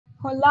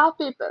Hola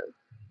people,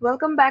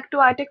 welcome back to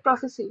iTech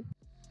Prophecy.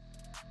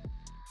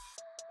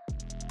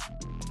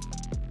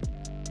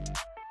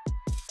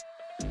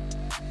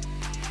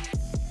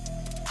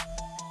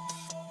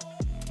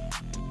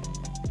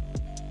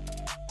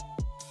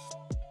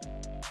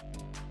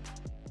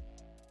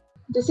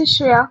 This is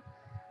Shreya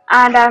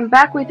and I am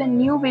back with a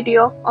new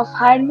video of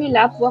HireMe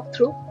lab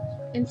walkthrough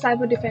in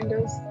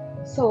Cyberdefenders.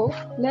 So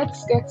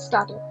let's get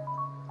started.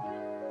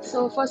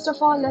 So first of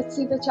all, let's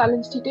see the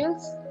challenge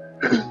details.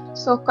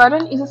 So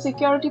Karan is a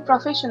security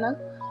professional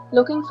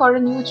looking for a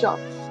new job.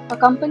 A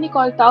company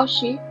called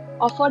TAAUSAI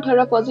offered her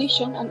a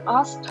position and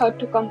asked her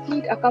to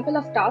complete a couple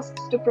of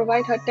tasks to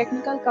provide her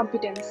technical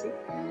competency.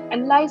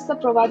 Analyze the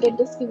provided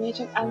disk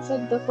image and answer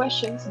the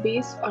questions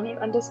based on her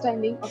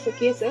understanding of the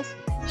cases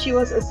she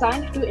was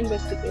assigned to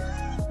investigate.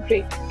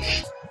 Great.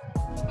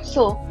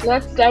 So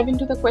let's dive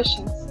into the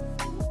questions.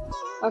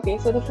 Okay,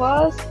 so the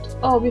first,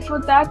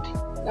 before that,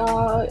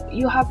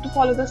 you have to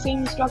follow the same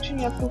instruction.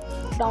 You have to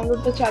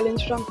download the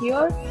challenge from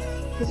here.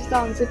 This is the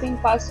unzipping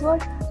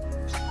password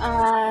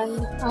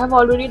and I have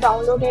already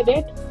downloaded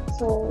it.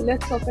 So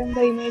let's open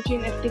the image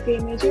in FTK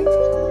Imager.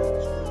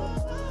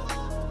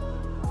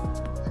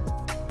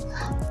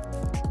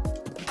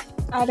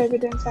 Add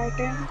evidence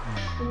item,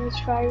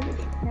 image file,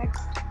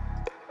 next.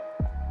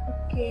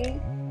 Okay,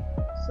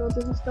 so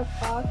this is the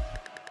path.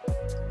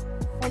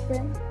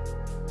 Open.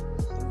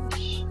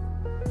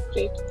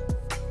 Great.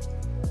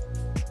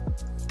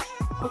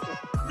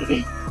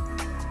 Okay.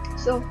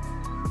 So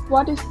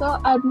what is the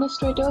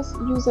administrator's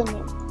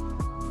username?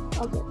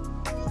 Okay,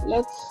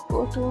 let's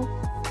go to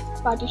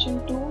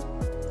partition 2,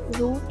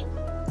 root,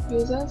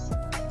 users.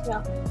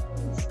 Yeah,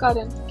 it's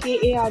Karen,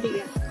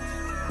 K-A-R-E-N.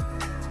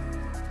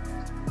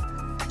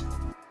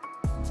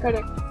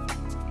 Correct.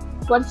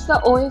 What's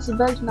the OS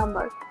build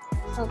number?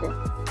 Okay,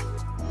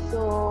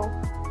 so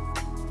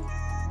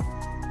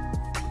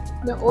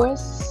the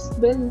OS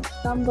build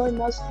number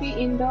must be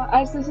in the,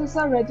 as this is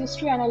a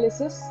registry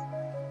analysis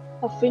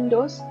of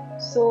Windows,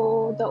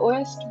 so the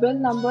OS build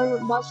number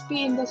must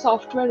be in the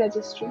software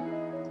registry.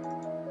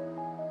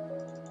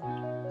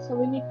 So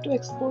we need to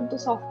export the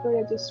software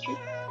registry.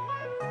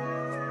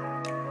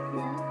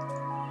 Yeah.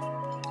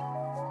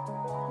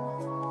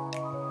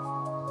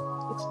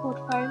 Export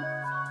file.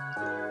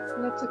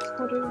 Let's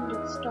export it in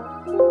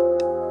desktop.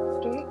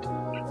 Great.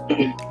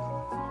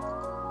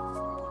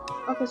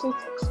 Okay, so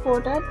it's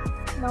exported.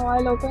 Now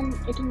I'll open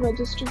it in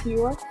registry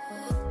viewer.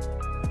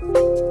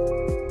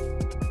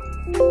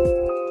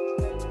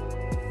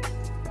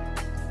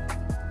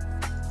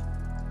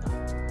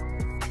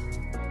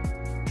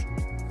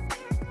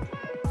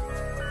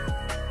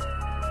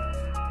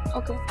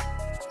 Okay,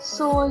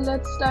 so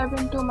let's dive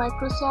into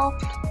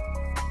Microsoft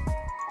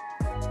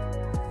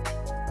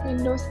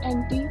Windows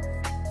NT.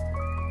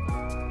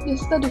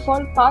 This is the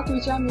default path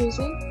which I'm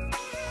using.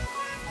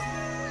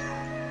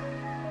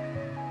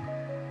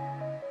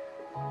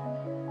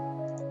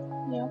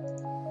 Yeah,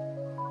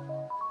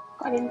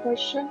 current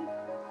version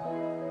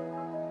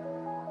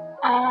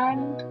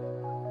and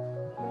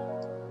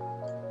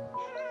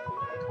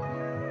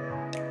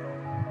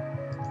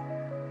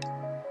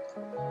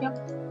yep,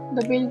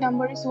 the build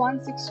number is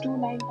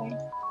 16299.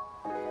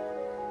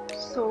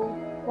 So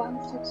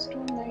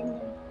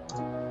 16299.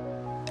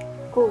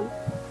 Cool.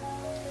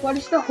 What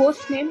is the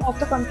host name of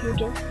the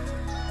computer?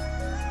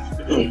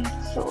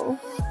 So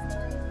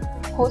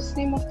host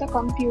name of the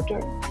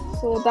computer.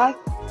 So that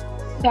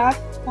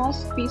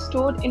must be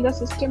stored in the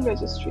system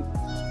registry.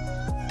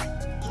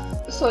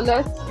 So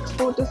let's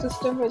export the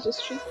system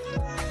registry.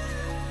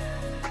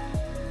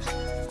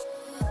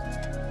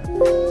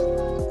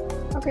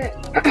 Okay,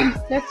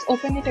 let's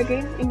open it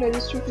again in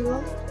registry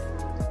viewer.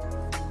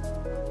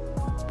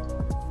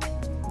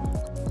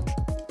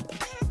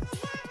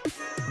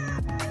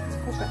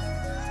 Okay,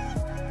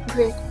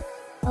 great.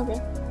 Okay,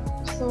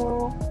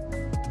 so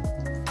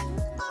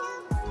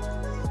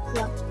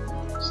yeah,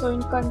 so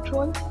in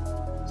control,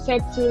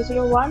 set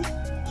 001,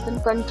 then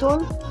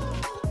control,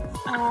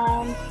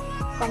 and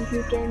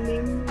computer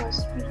name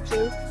must be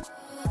here.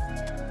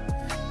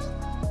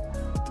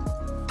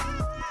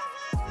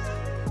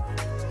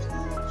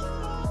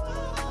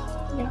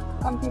 Yeah,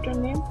 computer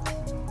name.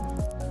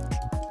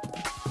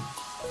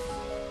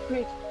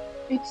 Great.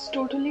 It's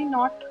totally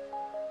not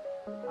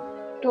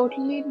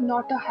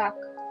a hack.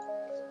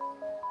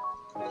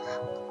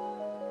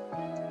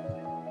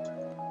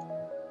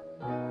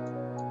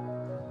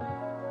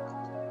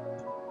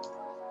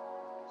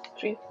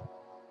 Great.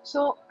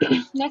 So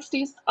next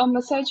is a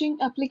messaging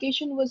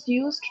application was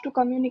used to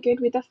communicate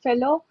with a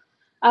fellow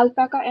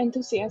Alpaca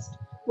enthusiast.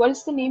 What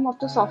is the name of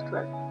the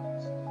software?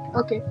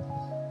 Okay,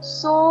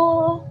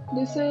 so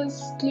this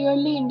is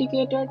clearly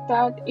indicated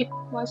that it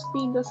must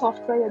be in the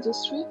software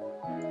registry.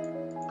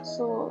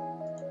 So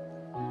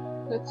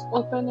let's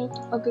open it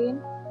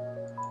again.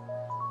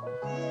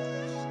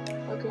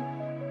 Okay,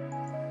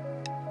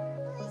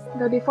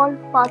 the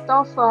default path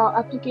of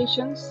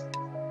applications.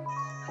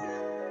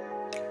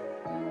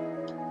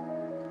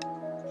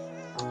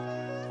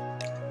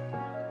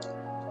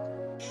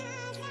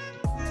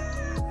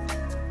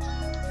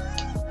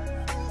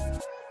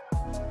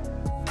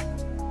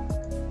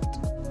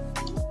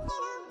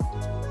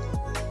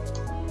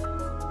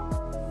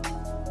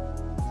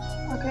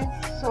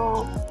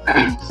 So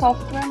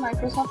software,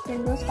 Microsoft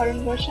Windows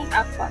current version,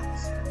 app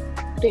paths.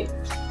 Great.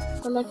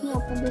 So let me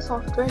open the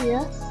software.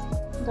 Yes.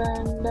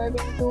 Then dive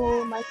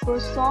into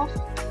Microsoft.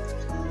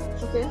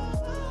 Okay.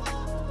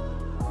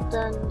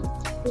 Then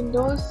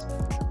Windows.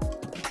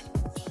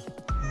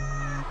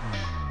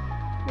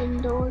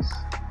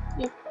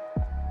 Yep.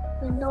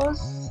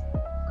 Windows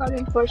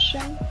current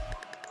version.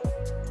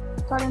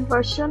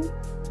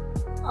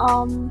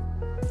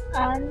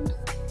 And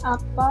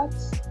app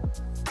paths.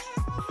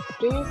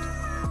 Great.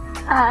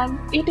 And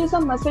it is a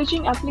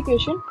messaging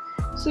application,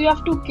 so you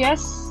have to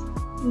guess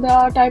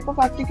the type of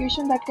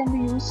application that can be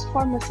used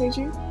for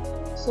messaging.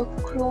 So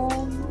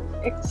Chrome,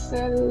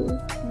 Excel,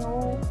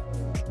 no,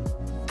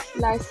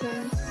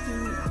 license,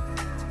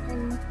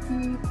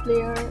 MP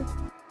player,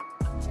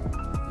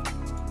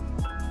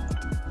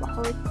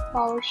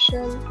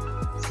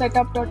 PowerShell,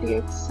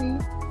 setup.exe.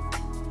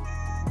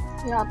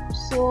 Yeah,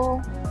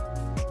 so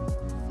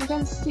you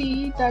can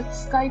see that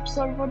Skype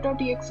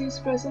server.exe is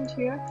present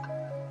here.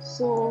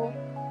 So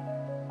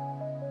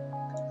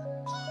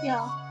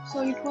yeah,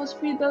 so it must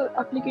be the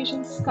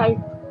application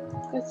Skype.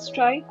 Let's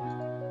try.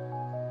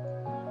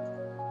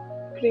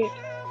 Great.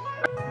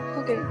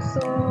 Okay,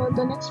 so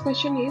the next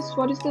question is,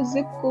 what is the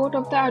zip code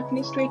of the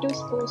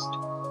administrator's post?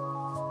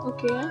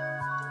 Okay,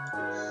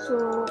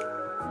 so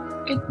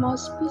it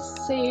must be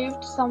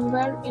saved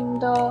somewhere in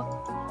the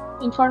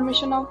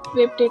information of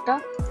web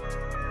data.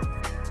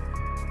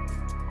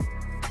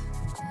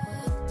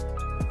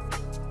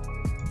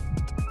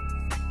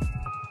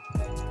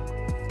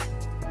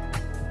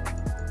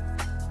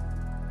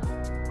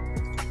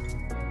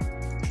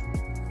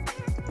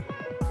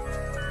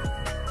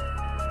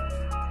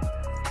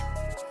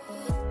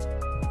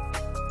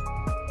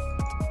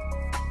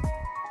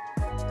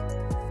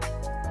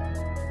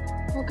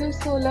 Okay,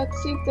 so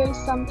let's see if there is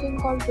something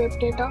called web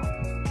data.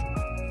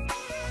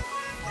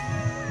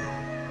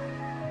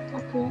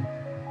 Okay,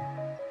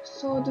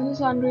 so this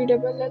is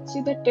unreadable. Let's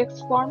see the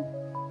text form,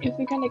 if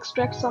we can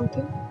extract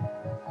something.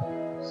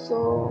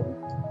 So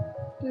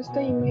this is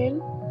the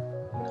email.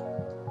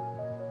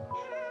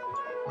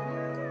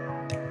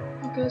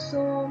 Okay,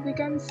 so we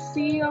can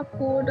see a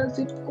code, a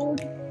zip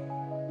code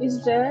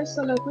is there.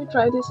 So let me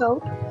try this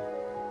out.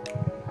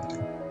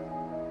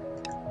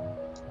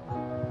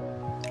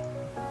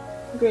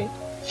 Great.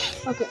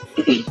 Okay,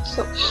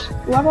 so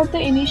what are the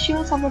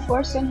initials of a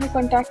person who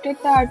contacted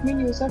the admin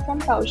user from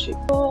TAAUSAI?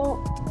 So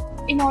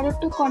in order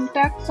to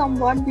contact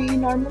someone, we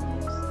normally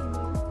use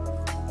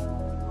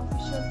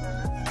official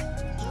manner.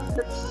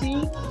 Let's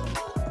see.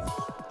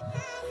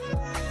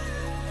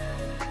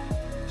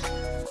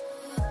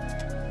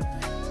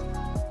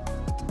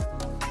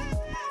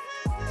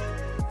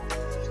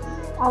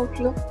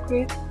 Outlook.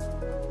 Great.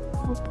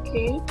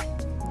 Okay,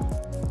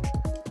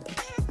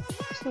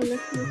 so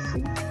let me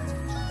see.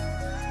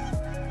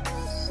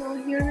 So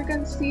here we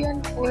can see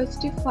an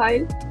OST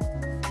file,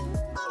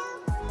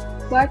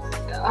 but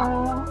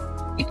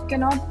it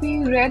cannot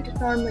be read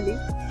normally.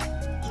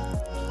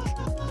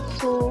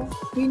 So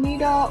we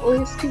need a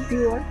OST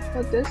viewer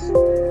for this.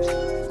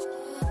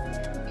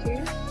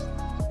 Okay.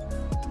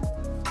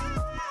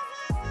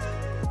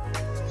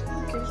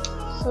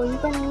 So you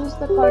can use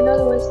the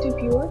Kernel OST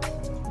viewer.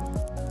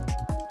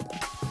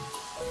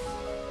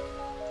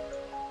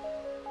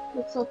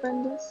 Let's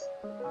open this.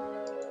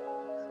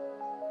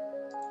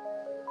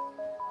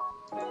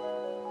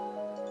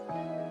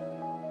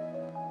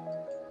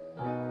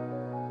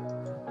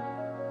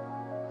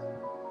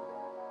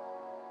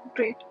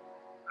 Great.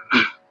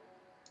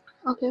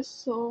 Okay,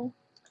 so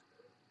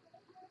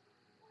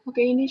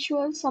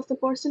initials of the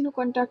person who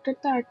contacted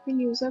the admin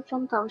user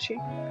from TAAUSAI.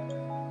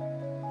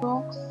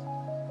 Box.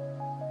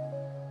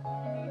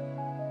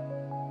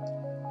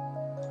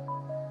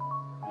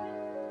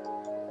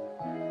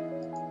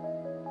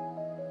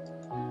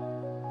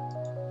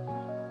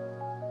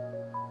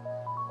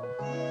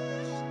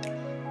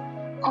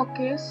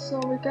 Okay, so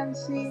we can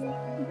see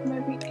it may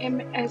be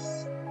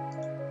MS.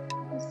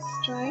 Let's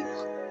try.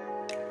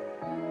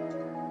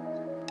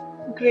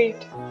 Great.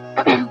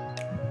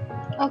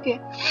 Okay,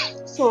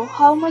 so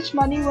how much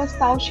money was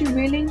TAAUSAI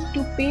willing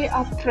to pay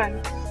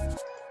upfront?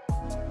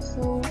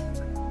 So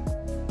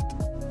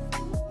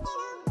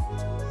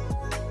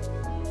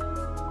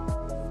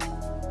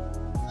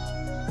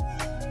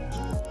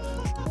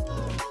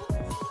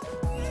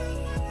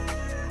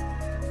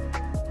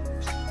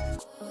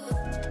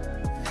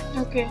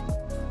okay,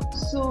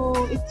 so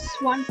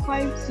it's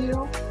 150.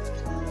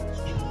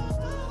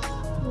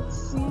 Let's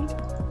see.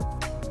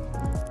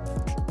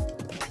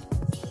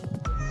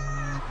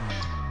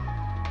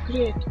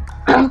 Great.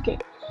 Okay,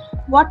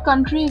 what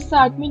country is the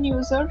admin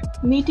user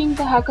meeting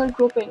the hacker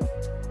group in?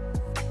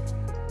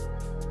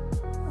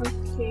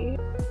 Okay.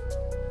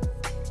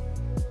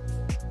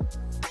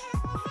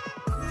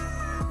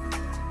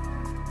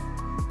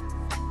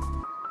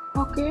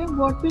 Okay,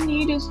 what we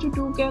need is to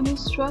do gain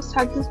his trust,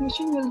 hack this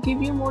machine, will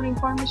give you more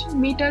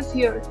information, meet us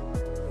here.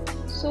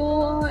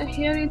 So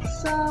here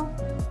it's a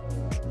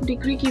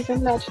degree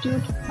given,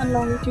 latitude and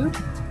longitude.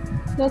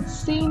 Let's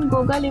see in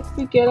Google if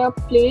we get a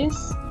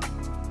place.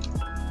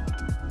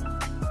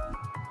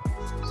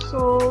 So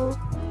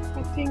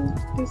I think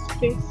this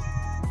place.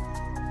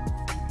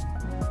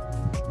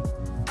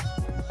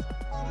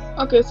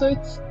 Okay, so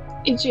it's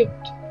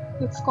Egypt.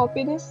 Let's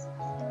copy this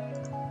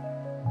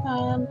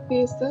and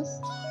paste this.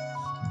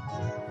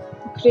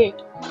 Great.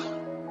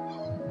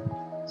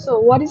 So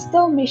what is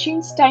the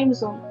machine's time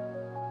zone?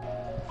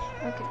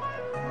 Okay,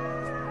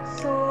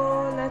 so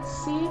let's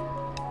see.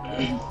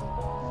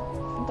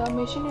 The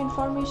machine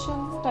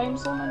information, time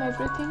zone and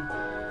everything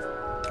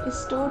is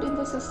stored in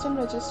the system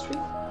registry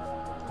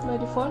by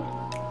default.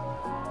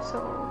 So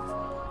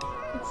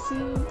let's see,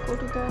 go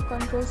to the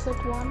control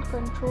set 1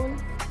 control,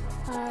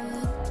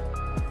 and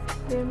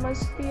there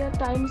must be a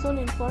time zone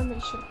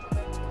information.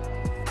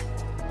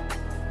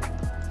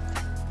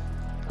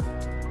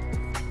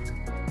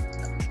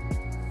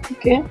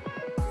 Okay.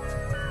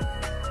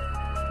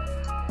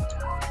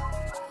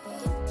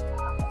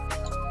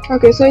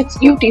 Okay, so it's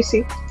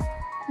UTC.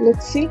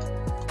 Let's see.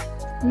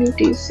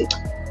 UTC.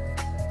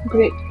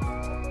 Great.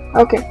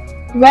 Okay.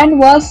 When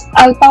was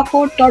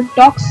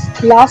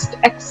AlpacaCare.docx last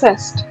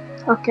accessed?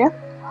 Okay.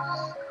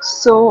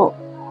 So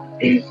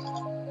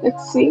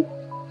let's see.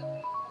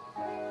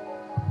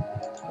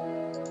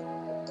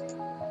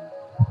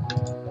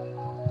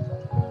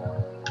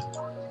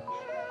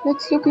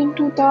 Let's look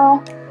into the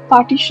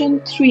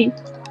partition 3.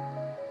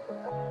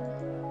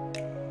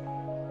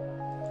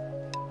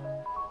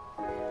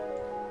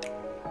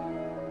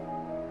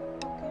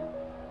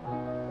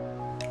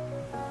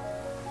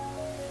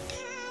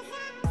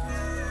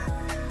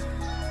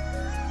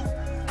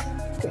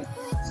 Okay,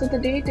 so the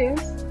date is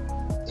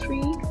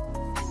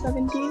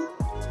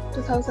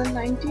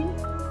 3/17/2019.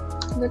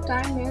 The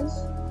time is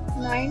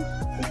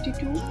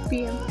 9:52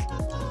 p.m.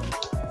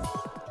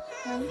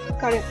 and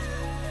correct.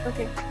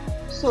 Okay,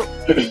 so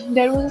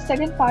there was a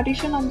second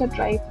partition on the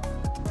drive.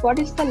 What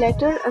is the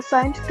letter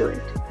assigned to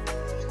it?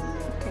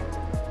 Okay,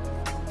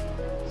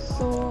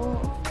 so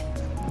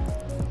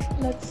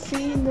let's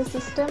see in the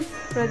system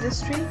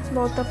registry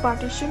about the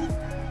partition.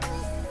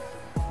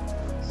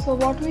 So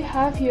what we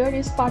have here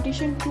is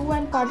partition 2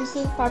 and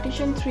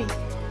partition 3.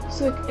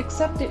 So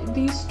except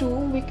these two,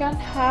 we can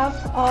have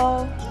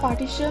a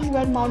partition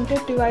where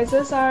mounted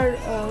devices are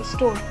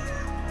stored.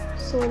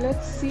 So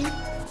let's see.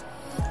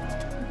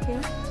 Okay.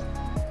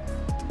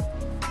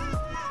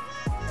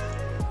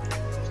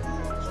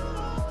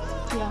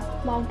 Yeah,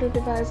 mounted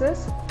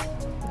devices,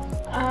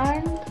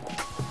 and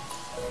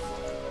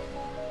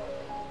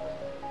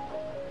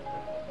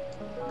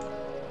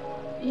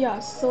yeah,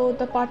 so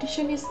the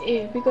partition is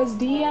A because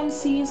D and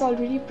C is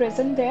already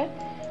present there,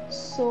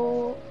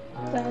 so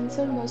the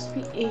answer must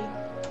be A.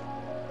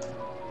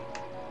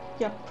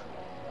 Yep.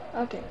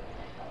 Okay,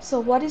 so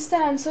what is the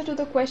answer to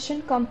the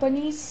question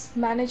company's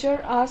manager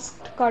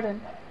asked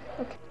Karan?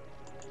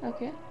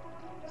 Okay,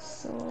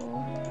 so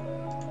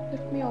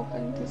let me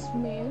open this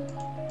mail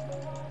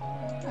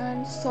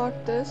and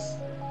sort this.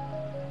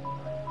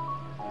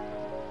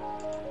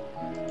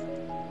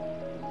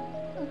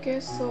 Okay,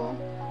 so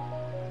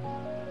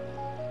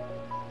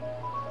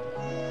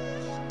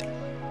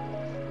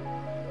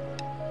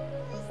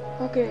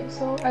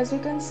as you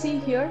can see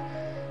here,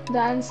 the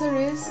answer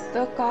is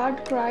the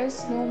card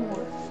cries no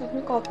more. Let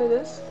me copy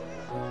this.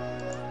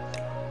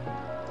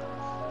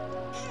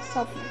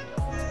 Submit.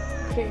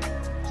 Great.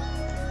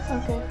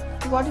 Okay,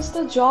 what is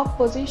the job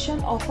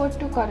position offered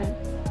to Karan?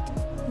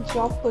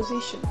 Job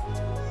position.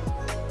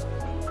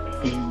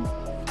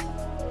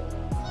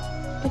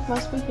 It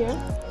must be here.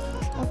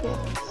 Okay,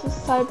 so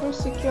cyber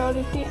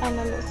security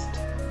analyst.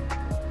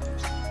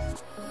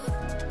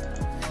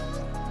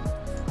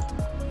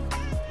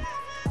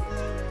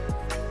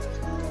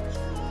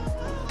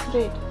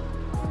 Great.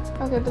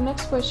 Okay, the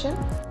next question.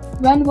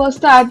 When was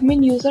the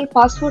admin user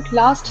password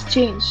last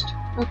changed?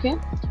 Okay,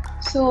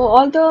 so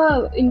all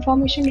the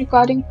information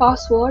regarding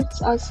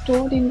passwords are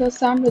stored in the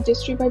SAM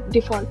registry by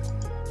default.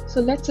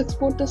 So let's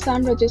export the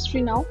SAM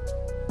registry now.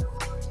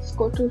 Let's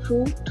go to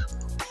root,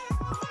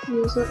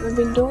 user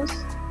Windows,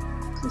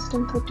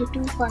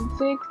 system32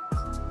 config,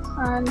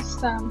 and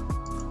SAM.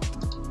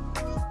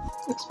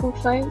 Export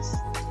files,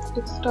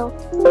 desktop.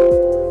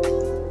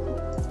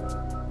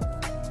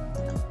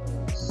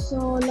 So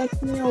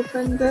let me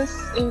open this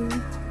in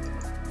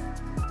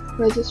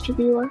registry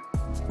viewer.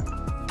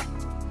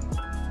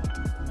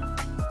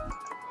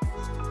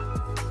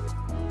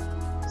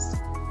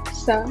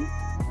 SAM.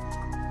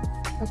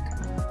 Okay,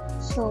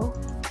 so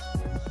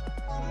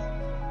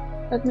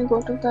let me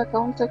go to the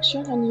account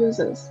section and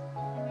users.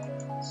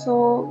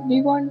 So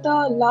we want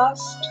the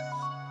last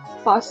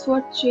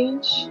password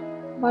change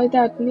by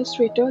the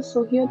administrator.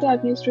 So here the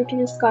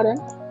administrator is Karan,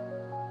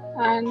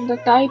 and the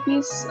type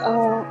is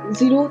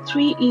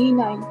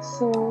 03E9.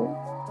 So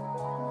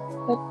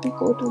let me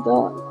go to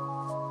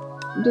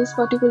this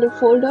particular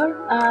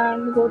folder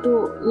and go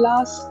to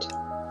last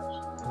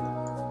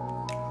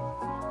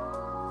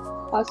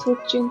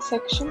password change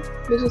section,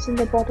 which is in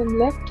the bottom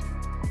left.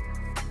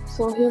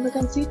 So here we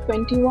can see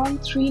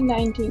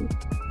 21/3/19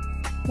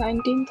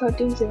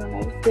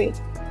 19/13/09.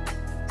 Great.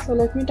 So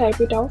let me type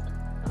it out.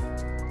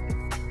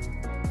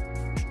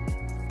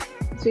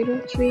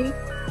 03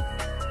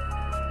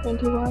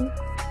 21,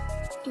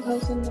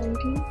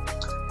 2019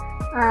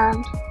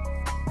 and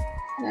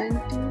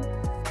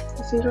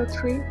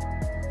 1913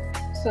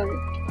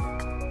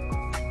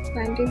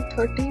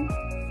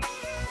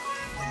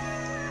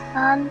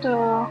 and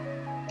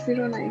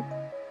 09.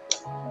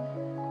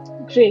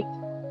 Great.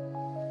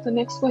 The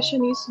next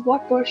question is,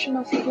 what version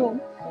of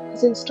Chrome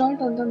is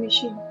installed on the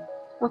machine?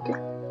 Okay,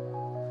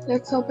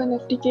 let's open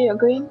FTK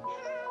again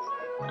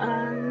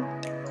and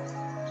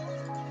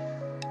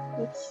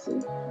let's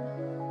see.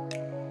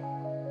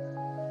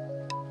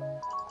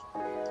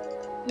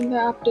 In the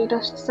app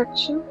data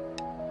section.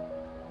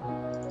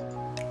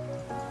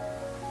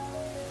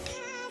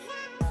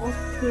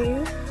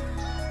 Okay.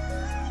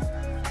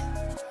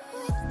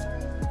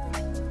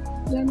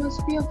 There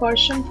must be a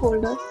version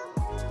folder.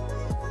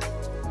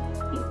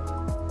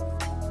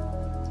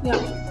 Yeah.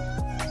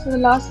 So the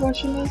last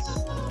version is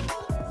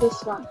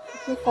this one.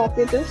 Okay,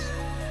 copy this,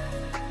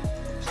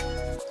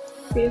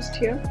 paste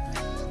here.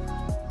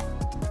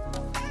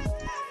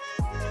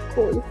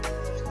 Cool.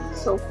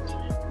 So,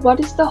 what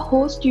is the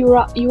host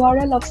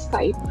URL of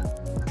Skype?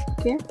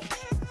 Okay.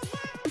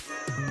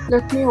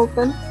 Let me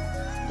open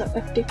the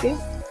FTK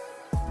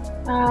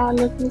and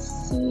let me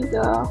see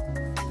the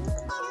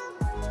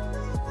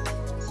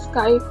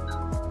Skype.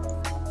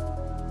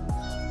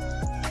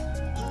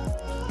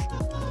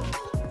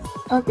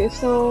 Okay,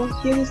 so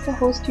here is the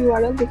host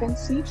URL. You can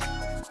see.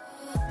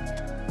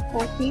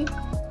 Copy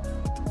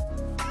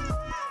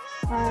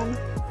and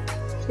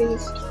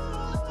paste.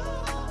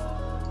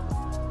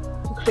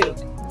 Great.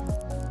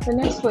 The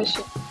next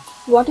question.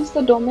 What is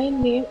the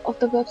domain name of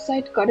the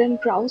website currently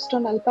browsed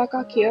on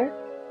AlpacaCare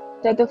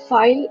that the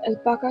file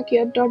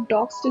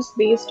AlpacaCare.docx is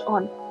based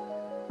on?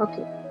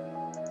 Okay,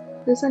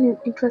 this is an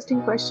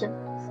interesting question.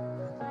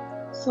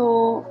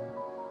 So,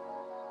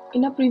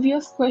 in a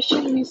previous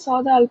question, we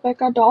saw the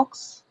Alpaca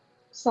docs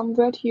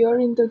somewhere here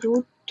in the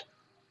root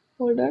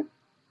folder,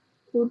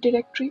 root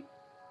directory.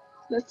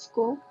 Let's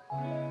go.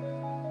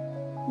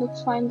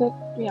 Let's find that.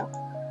 Yeah.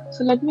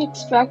 So let me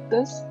extract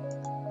this.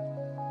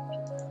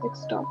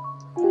 Desktop.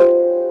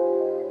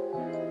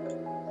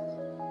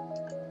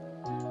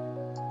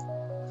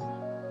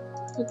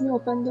 Let me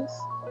open this.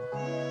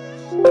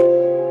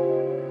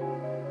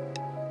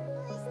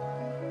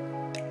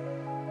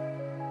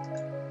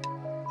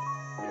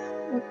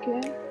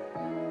 Okay,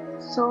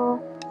 so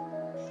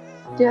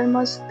there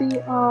must be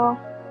a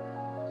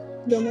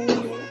domain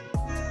name.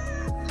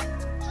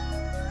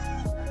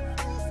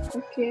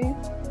 Okay,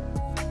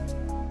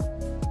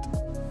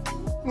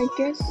 I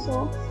guess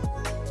so.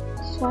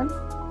 This one,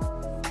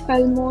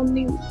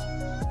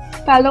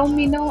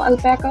 Palomino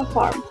Alpaca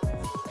Farm.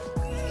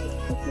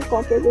 Let me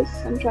copy this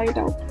and try it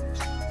out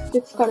if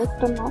it's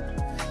correct or not.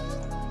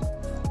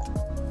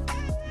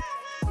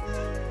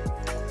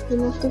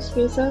 Remove the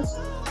spaces.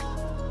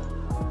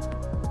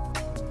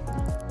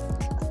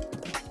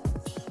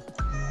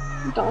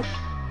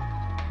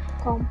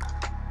 .com.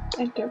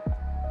 Enter.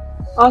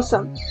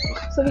 Awesome.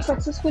 So we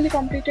successfully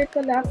completed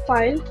the lab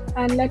file,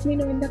 and let me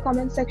know in the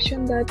comment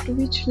section that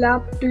which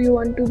lab do you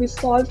want to be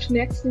solved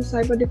next in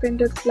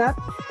Cyberdefenders lab.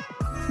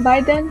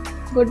 By then,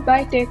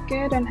 goodbye, take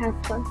care and have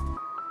fun.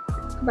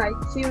 Bye.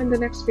 See you in the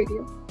next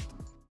video.